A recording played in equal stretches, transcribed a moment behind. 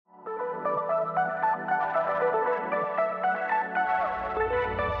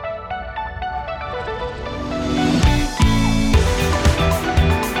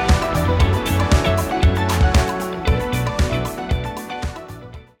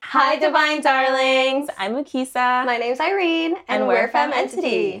Hi, Divine Darlings. I'm Mukisa. My name's Irene, and we're Femme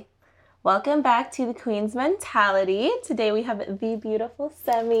Entity. Welcome back to the Queen's Mentality. Today we have the beautiful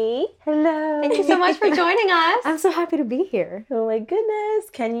Semi. Hello. Thank you so much for joining us. I'm so happy to be here. Oh my goodness.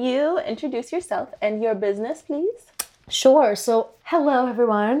 Can you introduce yourself and your business, please? Sure. So, hello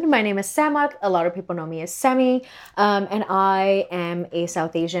everyone. My name is Sehmat. A lot of people know me as Semi. And I am a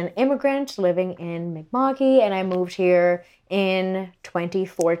South Asian immigrant living in Mi'kma'ki, and I moved here in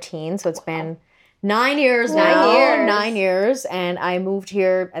 2014. So it's been 9 years now. 9 years. And I moved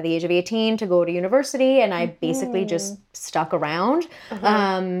here at the age of 18 to go to university, and I basically just stuck around.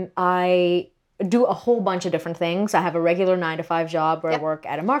 I do a whole bunch of different things. I have a regular 9-to-5 job where I work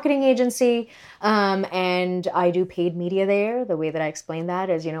at a marketing agency, and I do paid media there. The way that I explain that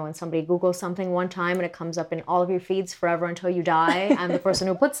is, you know, when somebody Googles something one time and it comes up in all of your feeds forever until you die, I'm the person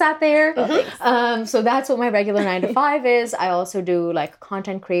who puts that there. So that's what my regular 9-to-5 is. I also do like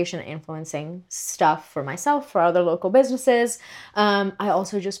content creation, influencing stuff for myself, for other local businesses. I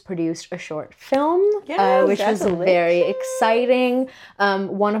also just produced a short film, which was very exciting.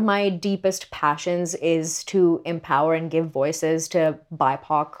 One of my deepest passions is to empower and give voices to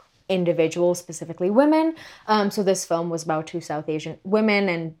BIPOC individuals, specifically women. So this film was about 2 South Asian women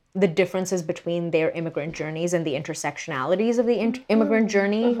and the differences between their immigrant journeys and the intersectionalities of the immigrant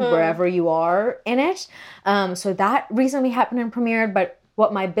journey, wherever you are in it. So that recently happened and premiered, but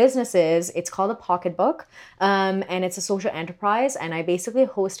what my business is, it's called a POCketbook, and it's a social enterprise, and I basically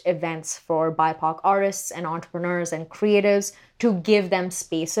host events for BIPOC artists and entrepreneurs and creatives to give them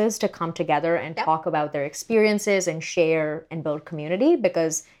spaces to come together and talk about their experiences and share and build community,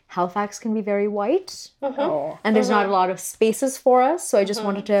 because Halifax can be very white, and there's not a lot of spaces for us, so I just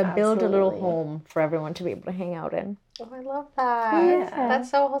wanted to build a little home for everyone to be able to hang out in. Oh, I love that.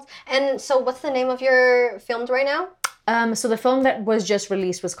 That's so wholesome. And so what's the name of your films right now? So the film that was just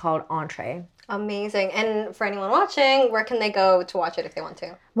released was called Entree. Amazing. And for anyone watching, where can they go to watch it if they want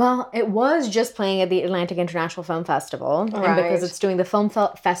to? Well, it was just playing at the Atlantic International Film Festival. Right. And because it's doing the film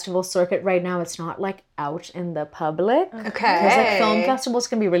festival circuit right now, it's not like out in the public. Okay. Because like film festivals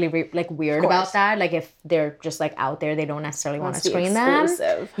can be really weird about that. Like if they're just like out there, they don't necessarily want to screen them.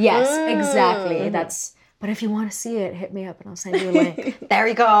 Yes, exactly. But if you want to see it, hit me up and I'll send you a link. There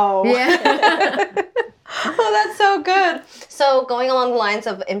we go. Yeah. Oh, that's so good. So going along the lines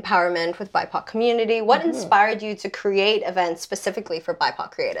of empowerment with BIPOC community, what inspired you to create events specifically for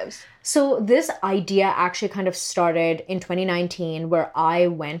BIPOC creatives? So this idea actually kind of started in 2019, where I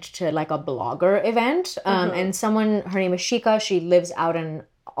went to like a blogger event, and someone, her name is Shika, she lives out in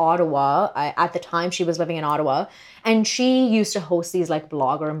Ottawa. At the time she was living in Ottawa, and she used to host these like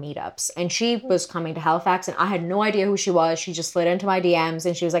blogger meetups, and she was coming to Halifax, and I had no idea who she was. She just slid into my DMs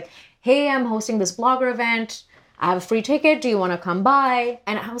and she was like, hey, I'm hosting this blogger event. I have a free ticket. Do you want to come by?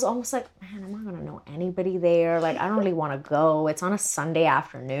 And I was almost like, man, I'm not going to know anybody there. Like, I don't really want to go. It's on a Sunday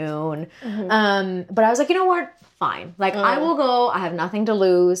afternoon. But I was like, you know what? Fine. Like, I will go. I have nothing to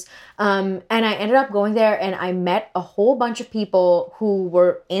lose. And I ended up going there, and I met a whole bunch of people who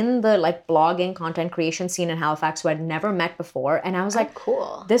were in the like blogging content creation scene in Halifax who I'd never met before. And I was like,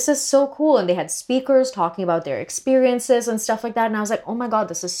 cool. This is so cool. And they had speakers talking about their experiences and stuff like that. And I was like, oh my God,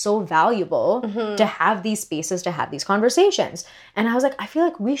 this is so valuable to have these spaces, to have these conversations. And I was like, I feel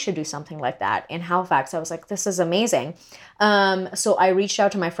like we should do something like that in Halifax. I was like, this is amazing. So I reached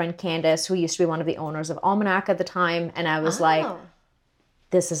out to my friend Candace, who used to be one of the owners of Almanac at the time. And I was like,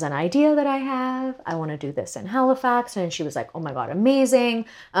 this is an idea that I have. I want to do this in Halifax. And she was like, oh my God, amazing.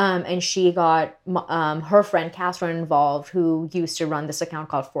 And she got her friend Catherine involved, who used to run this account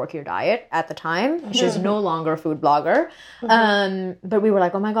called Fork Your Diet at the time. She's no longer a food blogger. But we were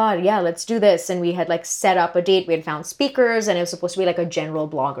like, oh my God, yeah, let's do this. And we had like set up a date. We had found speakers, and it was supposed to be like a general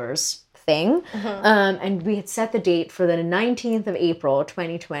bloggers thing. And we had set the date for the 19th of April,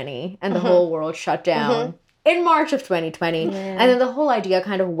 2020. And the whole world shut down. In March of 2020. And then the whole idea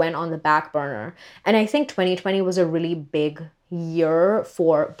kind of went on the back burner. And I think 2020 was a really big year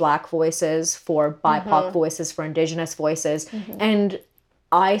for Black voices, for BIPOC voices, for Indigenous voices. And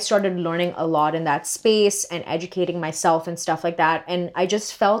I started learning a lot in that space and educating myself and stuff like that. And I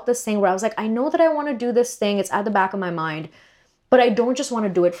just felt this thing where I was like, I know that I want to do this thing. It's at the back of my mind. But I don't just want to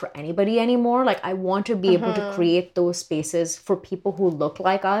do it for anybody anymore. Like, I want to be able to create those spaces for people who look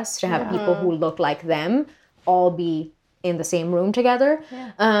like us, to have people who look like them all be in the same room together.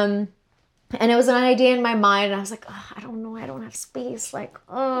 And it was an idea in my mind, and I was like, I don't know, I don't have space. Like,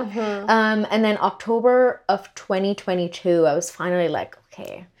 and then October of 2022, I was finally like,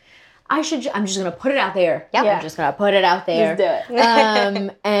 okay, I'm just gonna put it out there. Yep. I'm just gonna put it out there. Just do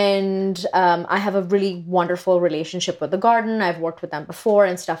it. And I have a really wonderful relationship with the garden. I've worked with them before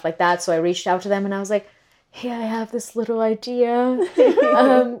and stuff like that. So I reached out to them and I was like, hey, I have this little idea.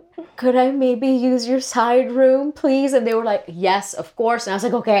 Could I maybe use your side room, please? And they were like, yes, of course. And I was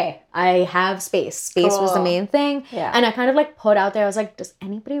like, okay, I have space. Space was the main thing. Yeah. And I kind of like put out there, I was like, does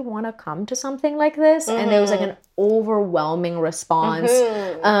anybody want to come to something like this? And there was like an overwhelming response.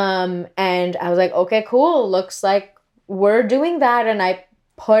 And I was like, okay, cool. Looks like we're doing that. And I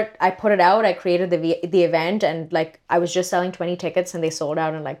put it out. I created the event, and like I was just selling 20 tickets and they sold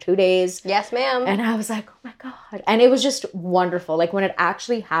out in like 2 days. Yes, ma'am. And I was like, oh my God. And it was just wonderful. Like when it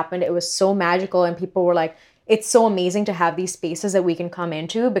actually happened, it was so magical, and people were like, it's so amazing to have these spaces that we can come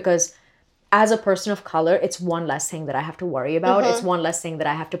into, because as a person of color, it's one less thing that I have to worry about. It's one less thing that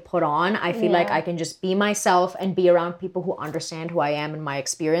I have to put on. I feel like I can just be myself and be around people who understand who I am and my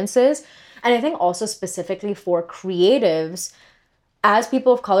experiences. And I think also specifically for creatives, as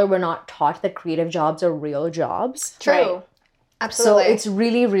people of color, we're not taught that creative jobs are real jobs. True. Right. Absolutely. So it's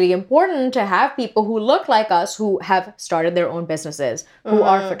really, really important to have people who look like us, who have started their own businesses, who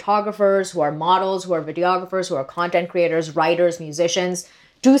are photographers, who are models, who are videographers, who are content creators, writers, musicians,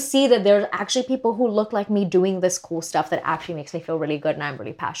 to see that there's actually people who look like me doing this cool stuff that actually makes me feel really good and I'm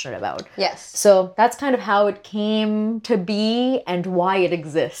really passionate about. Yes. So that's kind of how it came to be and why it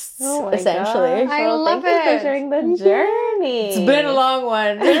exists, essentially. Gosh. I Well, love thank you it. for sharing the journey. It's been a long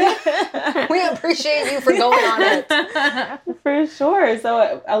one. We appreciate you for going on it. For sure.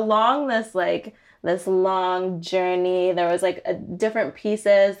 So along this long journey, there was like different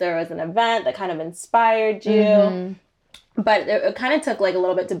pieces. There was an event that kind of inspired you. But it kind of took like a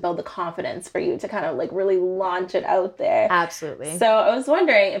little bit to build the confidence for you to kind of like really launch it out there. Absolutely. So I was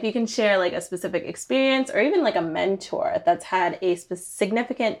wondering if you can share like a specific experience or even like a mentor that's had a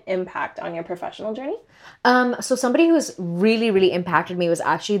significant impact on your professional journey. So somebody who's really, really impacted me was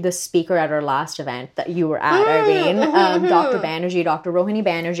actually the speaker at our last event that you were at, Irene. Dr. Banerjee, Dr. Rohini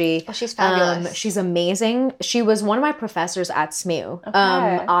Banerjee. Oh, she's fabulous. She's amazing. She was one of my professors at SMU. Okay.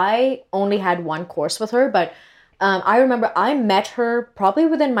 I only had one course with her, but I remember I met her probably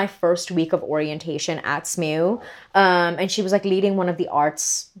within my first week of orientation at SMU. And she was like leading one of the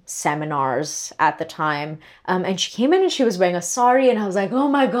arts seminars at the time. And she came in and she was wearing a sari, and I was like, oh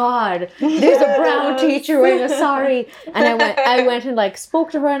my God, there's a brown teacher wearing a sari. And I went and like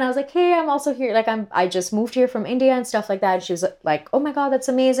spoke to her, and I was like, hey, I'm also here. Like I just moved here from India and stuff like that. And she was like, oh my God, that's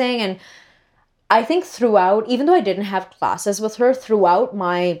amazing. And I think throughout, even though I didn't have classes with her, throughout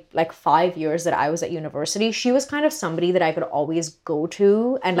my like 5 years that I was at university, she was kind of somebody that I could always go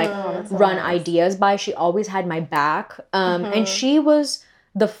to and like run ideas by. She always had my back. And she was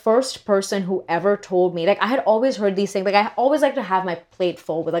the first person who ever told me, like I had always heard these things, like I always like to have my plate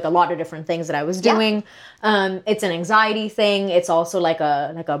full with like a lot of different things that I was doing. It's an anxiety thing. It's also like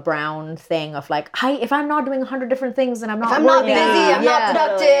a brown thing of like, if I'm not doing 100 different things, then I'm not I'm not busy, I'm not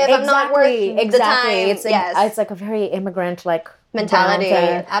productive, I'm not worth the time. It's like a very immigrant like mentality.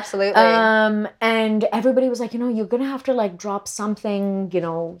 thing. Absolutely. And everybody was like, you're gonna have to like drop something,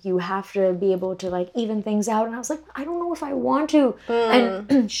 you have to be able to like even things out. And I was like, I don't know if I want to.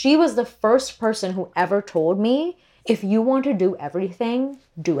 And she was the first person who ever told me, if you want to do everything,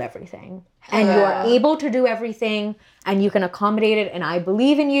 do everything. And you are able to do everything, and you can accommodate it, and I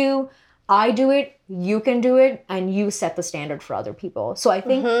believe in you. I do it, you can do it, and you set the standard for other people. So I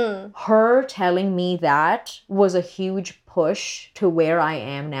think her telling me that was a huge push to where I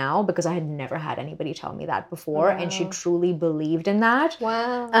am now, because I had never had anybody tell me that before. And she truly believed in that.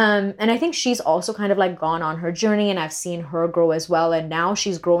 Wow. And I think she's also kind of like gone on her journey, and I've seen her grow as well. And now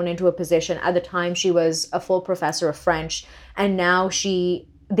she's grown into a position. At the time, she was a full professor of French, and now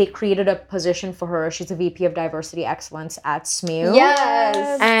they created a position for her. She's a VP of Diversity Excellence at SMU.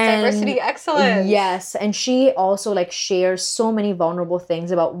 Yes. And Diversity Excellence. Yes. And she also like shares so many vulnerable things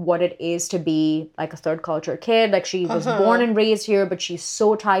about what it is to be like a third culture kid. Like she was born and raised here, but she's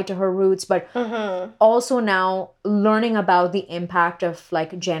so tied to her roots. But also now learning about the impact of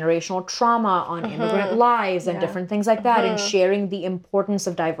like generational trauma on immigrant lives and different things like that, and sharing the importance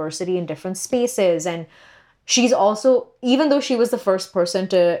of diversity in different spaces. And she's also, even though she was the first person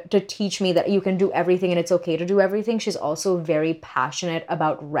to teach me that you can do everything and it's okay to do everything, she's also very passionate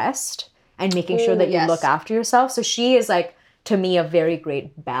about rest and making sure that you look after yourself. So she is like, to me, a very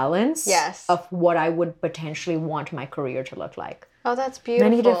great balance of what I would potentially want my career to look like. Oh, that's beautiful.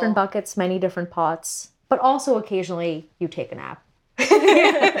 Many different buckets, many different pots, but also occasionally you take a nap.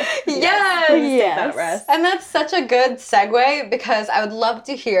 Yes. Take that risk. And that's such a good segue because I would love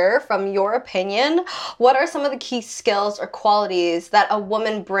to hear from your opinion. What are some of the key skills or qualities that a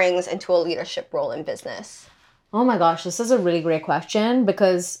woman brings into a leadership role in business? Oh my gosh, this is a really great question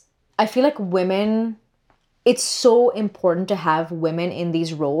because I feel like women, it's so important to have women in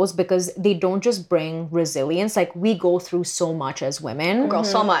these roles because they don't just bring resilience. Like we go through so much as women. Girl,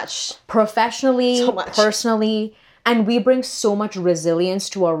 so much. Professionally, So much. personally, and we bring so much resilience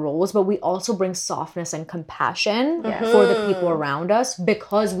to our roles, but we also bring softness and compassion for the people around us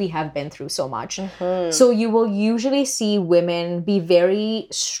because we have been through so much. So you will usually see women be very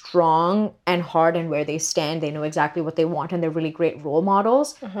strong and hard in where they stand. They know exactly what they want and they're really great role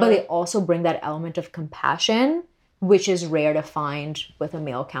models, but they also bring that element of compassion, which is rare to find with a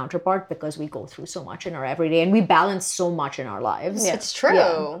male counterpart because we go through so much in our everyday and we balance so much in our lives. Yeah. It's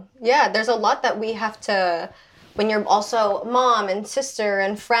true. Yeah, there's a lot that we have to, when you're also mom and sister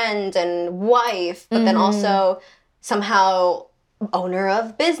and friend and wife, but then also somehow owner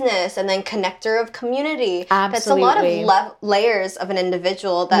of business and then connector of community. That's a lot of layers of an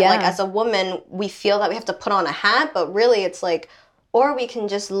individual that like as a woman, we feel that we have to put on a hat, but really it's like, or we can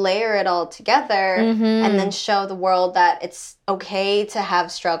just layer it all together and then show the world that it's okay to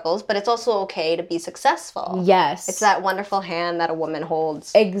have struggles, but it's also okay to be successful. Yes. It's that wonderful hand that a woman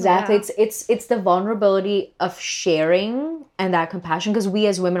holds. Exactly. Yeah. It's the vulnerability of sharing and that compassion because we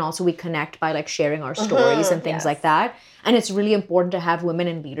as women also, we connect by like sharing our stories and things like that. And it's really important to have women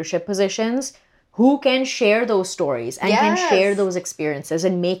in leadership positions who can share those stories and can share those experiences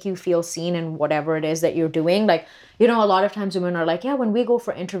and make you feel seen in whatever it is that you're doing. Like, you know, a lot of times women are like, yeah, when we go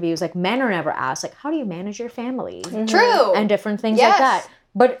for interviews, like men are never asked, like, how do you manage your family? True. And different things like that.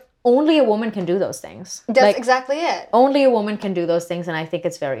 But only a woman can do those things. That's exactly it. Only a woman can do those things. And I think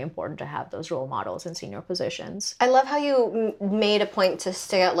it's very important to have those role models in senior positions. I love how you made a point to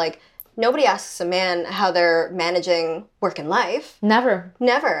stay out like, nobody asks a man how they're managing work and life. Never.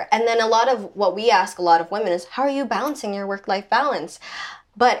 And then a lot of what we ask a lot of women is, how are you balancing your work-life balance?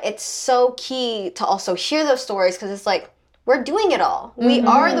 But it's so key to also hear those stories because it's like, we're doing it all. We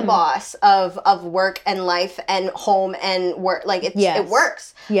are the boss of work and life and home and work. Like it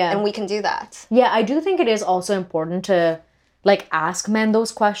works. Yeah. And we can do that. Yeah, I do think it is also important to like ask men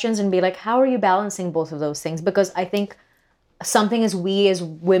those questions and be like, how are you balancing both of those things? Because I think something as we as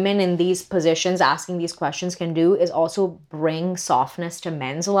women in these positions asking these questions can do is also bring softness to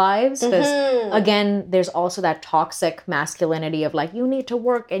men's lives because again there's also that toxic masculinity of like you need to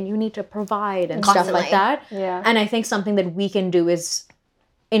work and you need to provide and stuff like that. And I think something that we can do is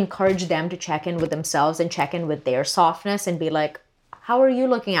encourage them to check in with themselves and check in with their softness and be like, how are you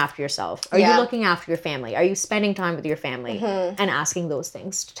looking after yourself? Are you looking after your family? Are you spending time with your family? And asking those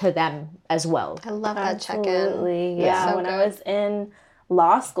things to them as well. I love that check-in. Absolutely. Yeah. So when I was in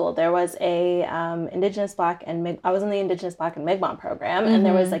law school, there was a Indigenous Black and I was in the Indigenous Black and Mi'kmaq program, and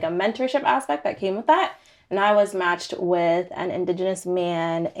there was like a mentorship aspect that came with that. And I was matched with an Indigenous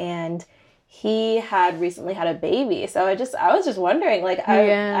man, and he had recently had a baby. So I was just wondering, like,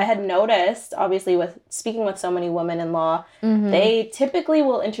 I had noticed, obviously, with speaking with so many women in law, they typically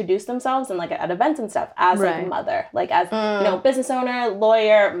will introduce themselves and like at events and stuff as like mother, like as, you know, business owner,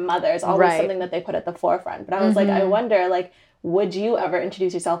 lawyer, mother is always something that they put at the forefront. But I was like, I wonder, like, would you ever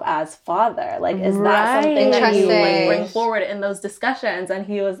introduce yourself as father? Like, is that something that you like bring forward in those discussions? And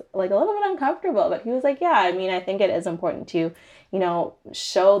he was like a little bit uncomfortable, but he was like, yeah, I mean, I think it is important to, you know,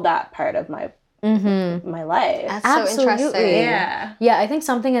 show that part of my my life. That's so interesting. Yeah, I think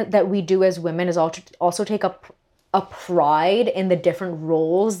something that we do as women is also take a pride in the different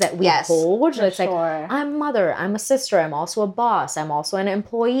roles that we hold. It's like, I'm a mother, I'm a sister, I'm also a boss, I'm also an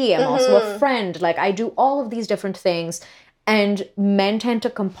employee, I'm also a friend. Like, I do all of these different things. And men tend to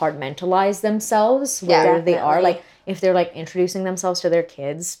compartmentalize themselves where they are. Like, if they're like introducing themselves to their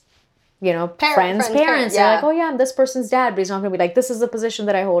kids, you know, friends, parents. They're like, oh yeah, I'm this person's dad, but he's not going to be like, this is the position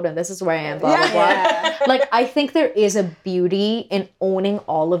that I hold and this is where I am, blah, blah, blah. Like, I think there is a beauty in owning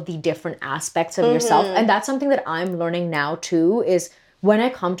all of the different aspects of yourself. And that's something that I'm learning now too, is when I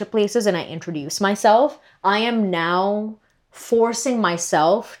come to places and I introduce myself, I am now forcing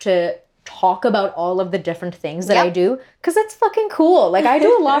myself to talk about all of the different things that I do, because it's fucking cool. Like, I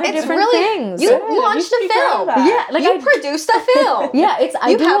do a lot of different things. You launched a film. Yeah, like you produced a film.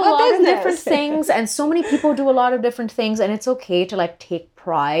 I do a lot of different things, and so many people do a lot of different things, and it's okay to like take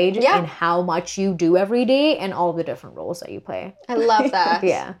pride in how much you do every day and all the different roles that you play. I love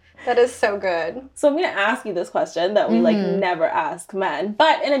that. That is so good. So I'm going to ask you this question that we like never ask men,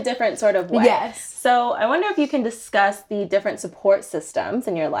 but in a different sort of way. So I wonder if you can discuss the different support systems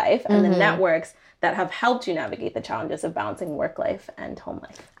in your life and the networks that have helped you navigate the challenges of balancing work life and home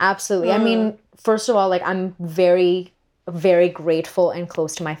life? Absolutely. I mean, first of all, like I'm very, very grateful and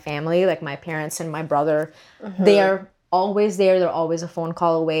close to my family. Like my parents and my brother, they are always there. They're always a phone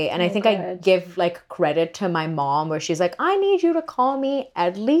call away. And I think I give like credit to my mom where she's like, I need you to call me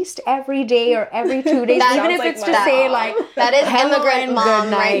at least every day or every 2 days, even if it's to say like, that is immigrant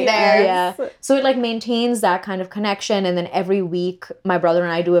mom right there. Yeah. So it like maintains that kind of connection. And then every week, my brother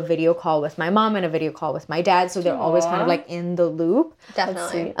and I do a video call with my mom and a video call with my dad. So they're always kind of like in the loop.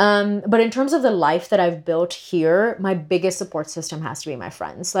 Definitely. But in terms of the life that I've built here, my biggest support system has to be my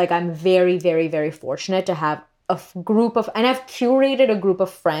friends. Like I'm very, very, very fortunate to have group of, and I've curated a group of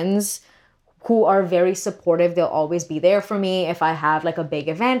friends who are very supportive. They'll always be there for me. If I have like a big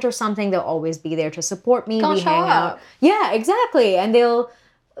event or something, they'll always be there to support me. We hang out. Yeah, exactly. And they'll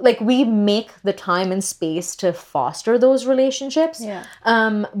like, we make the time and space to foster those relationships. Yeah.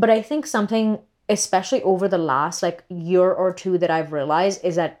 But I think something, especially over the last like year or two that I've realized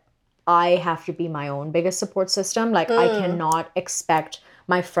is that I have to be my own biggest support system. Like I cannot expect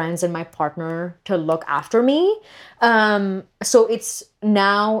my friends and my partner to look after me. So it's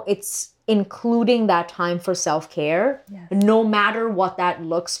including that time for self-care, no matter what that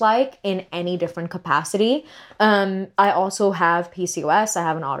looks like in any different capacity. I also have PCOS, I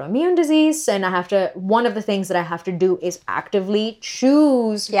have an autoimmune disease, and one of the things that I have to do is actively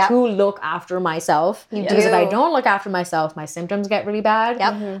choose to look after myself. Because if I don't look after myself, my symptoms get really bad.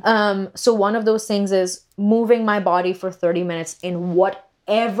 So one of those things is moving my body for 30 minutes in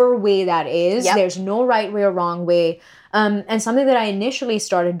whatever way that is. There's no right way or wrong way. And something that I initially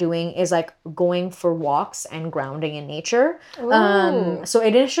started doing is like going for walks and grounding in nature. So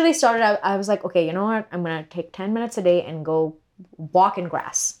it initially started out, I was like, okay, you know what? I'm going to take 10 minutes a day and go walk in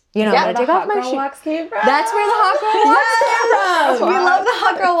grass. You know, take off my shoes. That's where the hot girl walks came from. We love the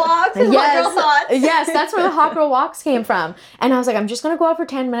hot girl walks and hot girl thoughts. Yes, that's where the hot girl walks came from. And I was like, I'm just going to go out for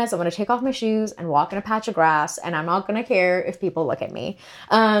 10 minutes. I'm going to take off my shoes and walk in a patch of grass. And I'm not going to care if people look at me.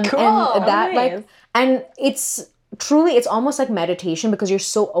 Cool. And that like, and it's almost like meditation because you're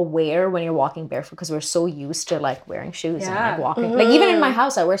so aware when you're walking barefoot because we're so used to like wearing shoes and like walking. Like even in my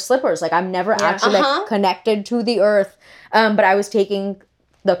house, I wear slippers. Like I'm never actually like connected to the earth. But I was taking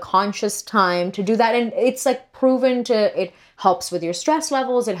the conscious time to do that. And it's like proven it helps with your stress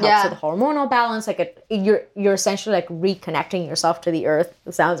levels. It helps with hormonal balance. Like you're essentially like reconnecting yourself to the earth.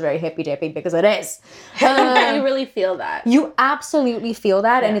 It sounds very hippy dippy because it is. You really feel that. You absolutely feel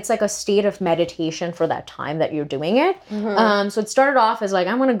that. And it's like a state of meditation for that time that you're doing it. So it started off as like,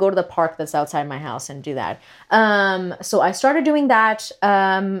 I'm going to go to the park that's outside my house and do that. So I started doing that.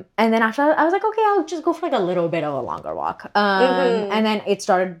 And then after I was like, okay, I'll just go for like a little bit of a longer walk. And then it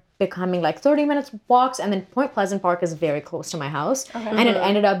started becoming like 30 minutes walks, and then Point Pleasant Park is very close to my house. And it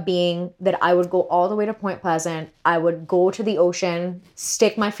ended up being that I would go all the way to Point Pleasant. I would go to the ocean,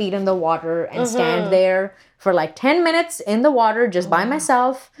 stick my feet in the water and stand there for like 10 minutes in the water just by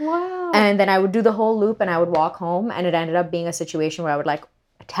myself. And then I would do the whole loop and I would walk home, and it ended up being a situation where I would like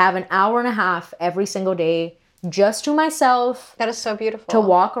have an hour and a half every single day just to myself. That is so beautiful. To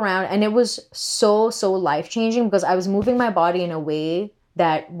walk around. And it was so life-changing because I was moving my body in a way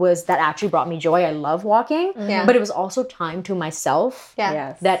that actually brought me joy. I love walking, but it was also time to myself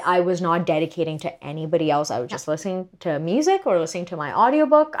that I was not dedicating to anybody else. I was just listening to music or listening to my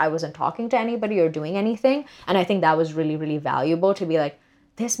audiobook. I wasn't talking to anybody or doing anything. And I think that was really, really valuable to be like,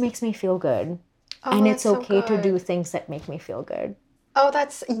 this makes me feel good. And it's okay to do things that make me feel good. Oh,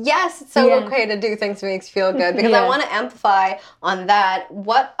 it's so okay to do things that makes you feel good. Because I want to amplify on that.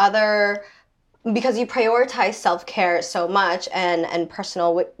 What other... Because you prioritize self-care so much and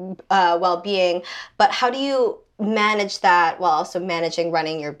personal well-being, but how do you manage that while also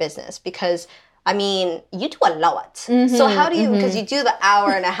running your business? Because, I mean, you do a lot. So how do you, because you do the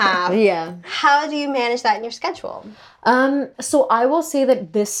hour and a half, how do you manage that in your schedule? So I will say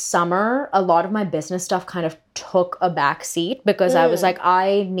that this summer, a lot of my business stuff kind of took a back seat because I was like,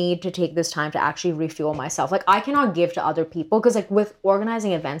 I need to take this time to actually refuel myself. Like I cannot give to other people because like with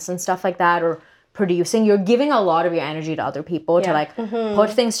organizing events and stuff like that or producing, you're giving a lot of your energy to other people to like put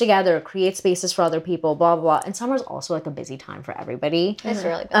things together, create spaces for other people, blah, blah, blah. And summer's also like a busy time for everybody. It's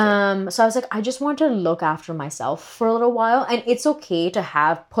really busy. So I was like, I just want to look after myself for a little while. And it's okay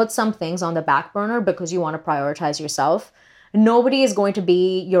to put some things on the back burner because you want to prioritize yourself. Nobody is going to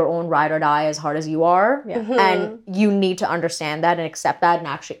be your own ride or die as hard as you are. And you need to understand that and accept that and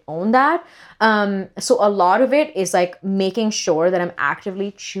actually own that. So a lot of it is like making sure that I'm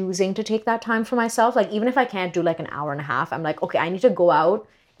actively choosing to take that time for myself. Like even if I can't do like an hour and a half, I'm like, okay, I need to go out,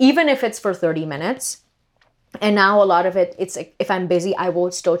 even if it's for 30 minutes. And now a lot of it, it's like, if I'm busy, I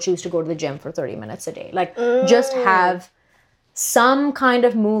will still choose to go to the gym for 30 minutes a day. Like just have some kind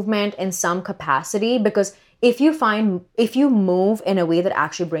of movement in some capacity, because if you move in a way that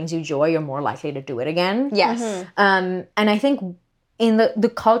actually brings you joy, you're more likely to do it again. Yes. And I think in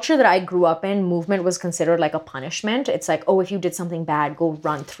the culture that I grew up in, movement was considered like a punishment. It's like, oh, if you did something bad, go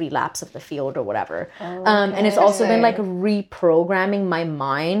run 3 laps of the field or whatever. And it's also been like reprogramming my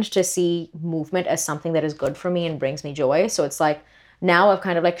mind to see movement as something that is good for me and brings me joy. So it's like, now I've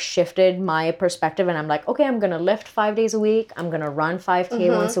kind of like shifted my perspective, and I'm like, okay, I'm going to lift 5 days a week. I'm going to run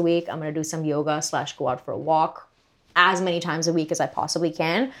 5K once a week. I'm going to do some yoga / go out for a walk as many times a week as I possibly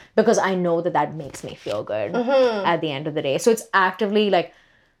can, because I know that that makes me feel good at the end of the day. So it's actively like,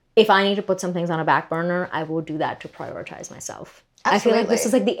 if I need to put some things on a back burner, I will do that to prioritize myself. Absolutely. I feel like this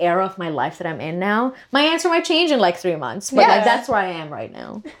is like the era of my life that I'm in now. My answer might change in like 3 months, but like that's where I am right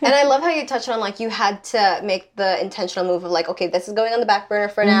now. And I love how you touched on like you had to make the intentional move of like, okay, this is going on the back burner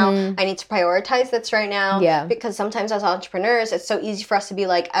for now. I need to prioritize this right now. Yeah. Because sometimes as entrepreneurs, it's so easy for us to be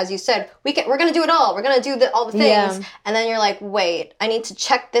like, as you said, we're gonna do it all. We're gonna do all the things. Yeah. And then you're like, wait, I need to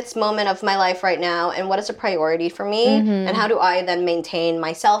check this moment of my life right now, and what is a priority for me, and how do I then maintain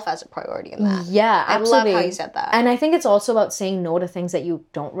myself as a priority in that? Yeah, absolutely. I love how you said that. And I think it's also about saying no to things that you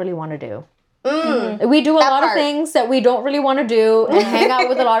don't really want to do. We do a lot of things that we don't really want to do, and hang out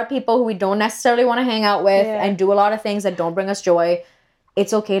with a lot of people who we don't necessarily want to hang out with, and do a lot of things that don't bring us joy.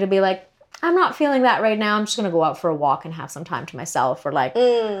 It's okay to be like, I'm not feeling that right now. I'm just going to go out for a walk and have some time to myself. Or like,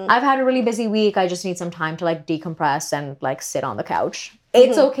 I've had a really busy week. I just need some time to like decompress and like sit on the couch.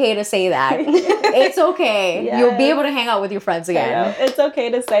 It's okay to say that. It's okay. Yes. You'll be able to hang out with your friends again. It's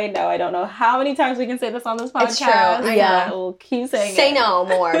okay to say no. I don't know how many times we can say this on this podcast. It's true. Yeah. We'll keep saying Say no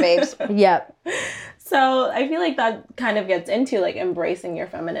more, babes. Yep. So I feel like that kind of gets into like embracing your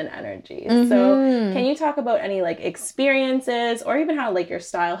feminine energy. So can you talk about any like experiences, or even how like your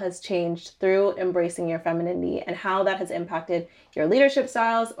style has changed through embracing your femininity, and how that has impacted your leadership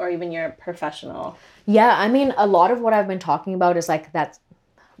styles or even your professional? Yeah, I mean, a lot of what I've been talking about is like that's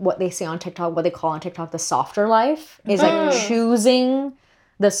what they say on TikTok, what they call on TikTok the softer life, is like choosing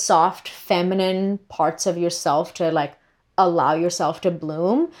the soft feminine parts of yourself to like allow yourself to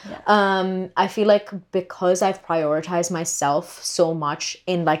bloom. I feel like because I've prioritized myself so much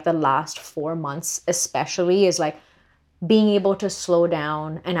in like the last 4 months especially, is like being able to slow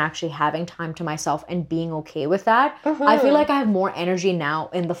down and actually having time to myself and being okay with that. I feel like I have more energy now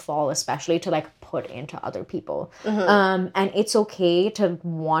in the fall especially to like put into other people. And it's okay to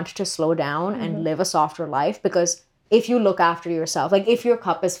want to slow down and live a softer life, because if you look after yourself, like if your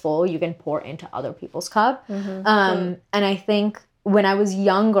cup is full, you can pour into other people's cup. And I think when I was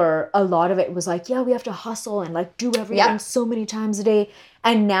younger, a lot of it was like, yeah, we have to hustle and like do everything so many times a day.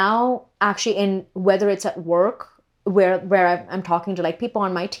 And now actually in whether it's at work, where I'm talking to like people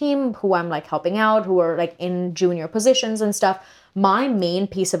on my team who I'm like helping out, who are like in junior positions and stuff, my main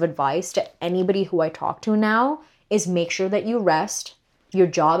piece of advice to anybody who I talk to now is make sure that you rest. Your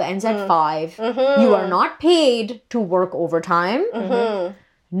job ends at 5. You are not paid to work overtime.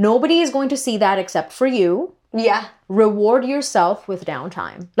 Nobody is going to see that except for you. Yeah. Reward yourself with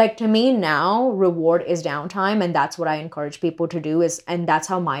downtime. Like to me now, reward is downtime. And that's what I encourage people to do and that's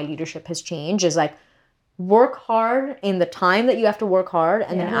how my leadership has changed, is like work hard in the time that you have to work hard.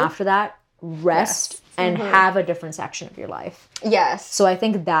 And then after that, rest and have a different section of your life. Yes. So I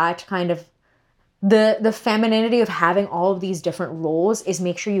think that kind of the femininity of having all of these different roles is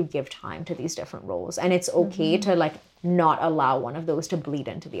make sure you give time to these different roles. And it's okay to like not allow one of those to bleed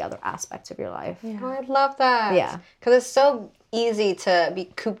into the other aspects of your life. Oh, I love that. Yeah. Because it's so easy to be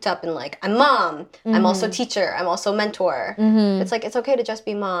cooped up in like, I'm mom, I'm also teacher, I'm also mentor. It's like, it's okay to just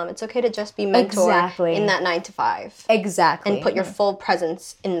be mom. It's okay to just be mentor in that 9 to 5. Exactly. And put your full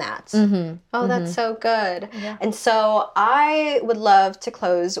presence in that. Oh, that's so good. Yeah. And so I would love to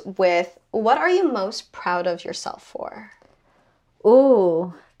close with, what are you most proud of yourself for?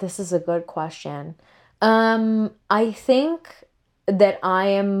 Ooh, this is a good question. I think that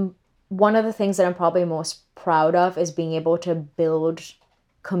one of the things that I'm probably most proud of is being able to build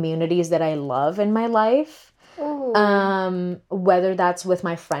communities that I love in my life. Whether that's with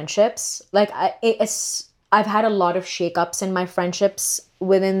my friendships, like I've had a lot of shakeups in my friendships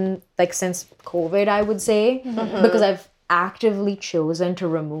within like since COVID, I would say, because I've actively chosen to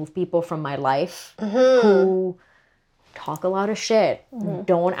remove people from my life who talk a lot of shit,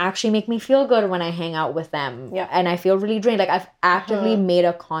 don't actually make me feel good when I hang out with them. And I feel really drained. Like I've actively made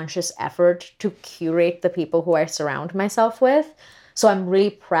a conscious effort to curate the people who I surround myself with. So I'm really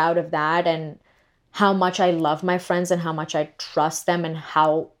proud of that, and how much I love my friends and how much I trust them, and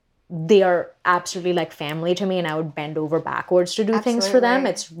how they are absolutely like family to me, and I would bend over backwards to do things for them.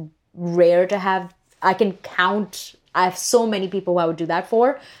 It's rare to have, I have so many people who I would do that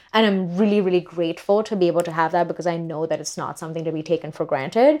for, and I'm really, really grateful to be able to have that, because I know that it's not something to be taken for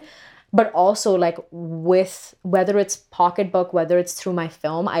granted. But also, like, with whether it's POCketbook, whether it's through my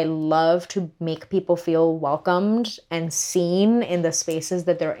film, I love to make people feel welcomed and seen in the spaces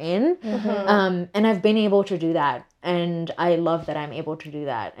that they're in. And I've been able to do that. And I love that I'm able to do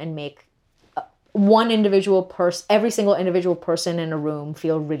that and make every single individual person in a room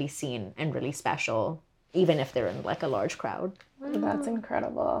feel really seen and really special, even if they're in like a large crowd. That's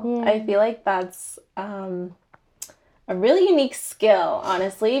incredible. I feel like that's a really unique skill,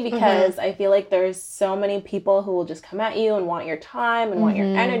 honestly, because I feel like there's so many people who will just come at you and want your time and want your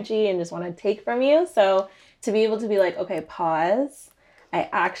energy and just want to take from you. So to be able to be like, okay, pause. I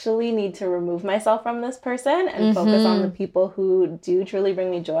actually need to remove myself from this person and focus on the people who do truly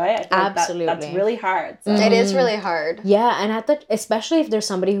bring me joy. I feel Absolutely. Like that's really hard. So. It is really hard. Yeah, and especially if there's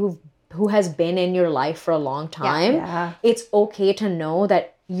somebody who has been in your life for a long time, it's okay to know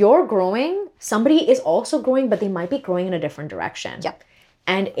that you're growing. Somebody is also growing, but they might be growing in a different direction. Yep.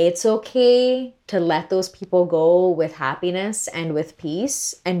 And it's okay to let those people go with happiness and with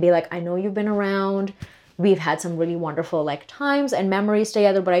peace and be like, I know you've been around. We've had some really wonderful like times and memories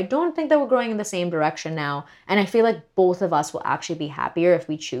together, but I don't think that we're growing in the same direction now. And I feel like both of us will actually be happier if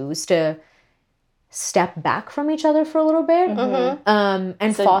we choose to step back from each other for a little bit,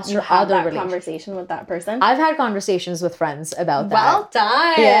 and so foster other relationships. Conversation with that person. I've had conversations with friends about that. Well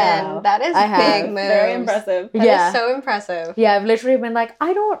done. Yeah, that is big move. Very impressive. That is so impressive. Yeah, I've literally been like,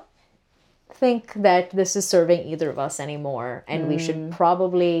 I don't think that this is serving either of us anymore, and we should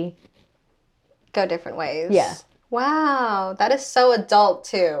probably go different ways. Yeah. Wow, that is so adult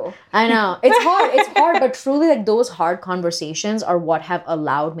too. I know. It's hard. It's hard, but truly, like, those hard conversations are what have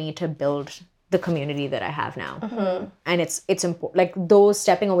allowed me to build the community that I have now. And it's important. Like, those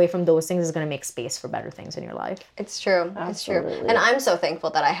stepping away from those things is going to make space for better things in your life. It's true. Absolutely. It's true. And I'm so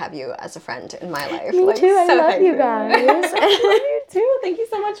thankful that I have you as a friend in my life. Me too. I love you guys. I love you too. Thank you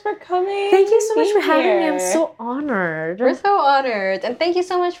so much for coming. Thank you so much for having me. I'm so honored. We're so honored. And thank you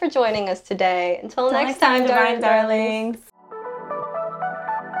so much for joining us today. Until next time, Divine Darlings.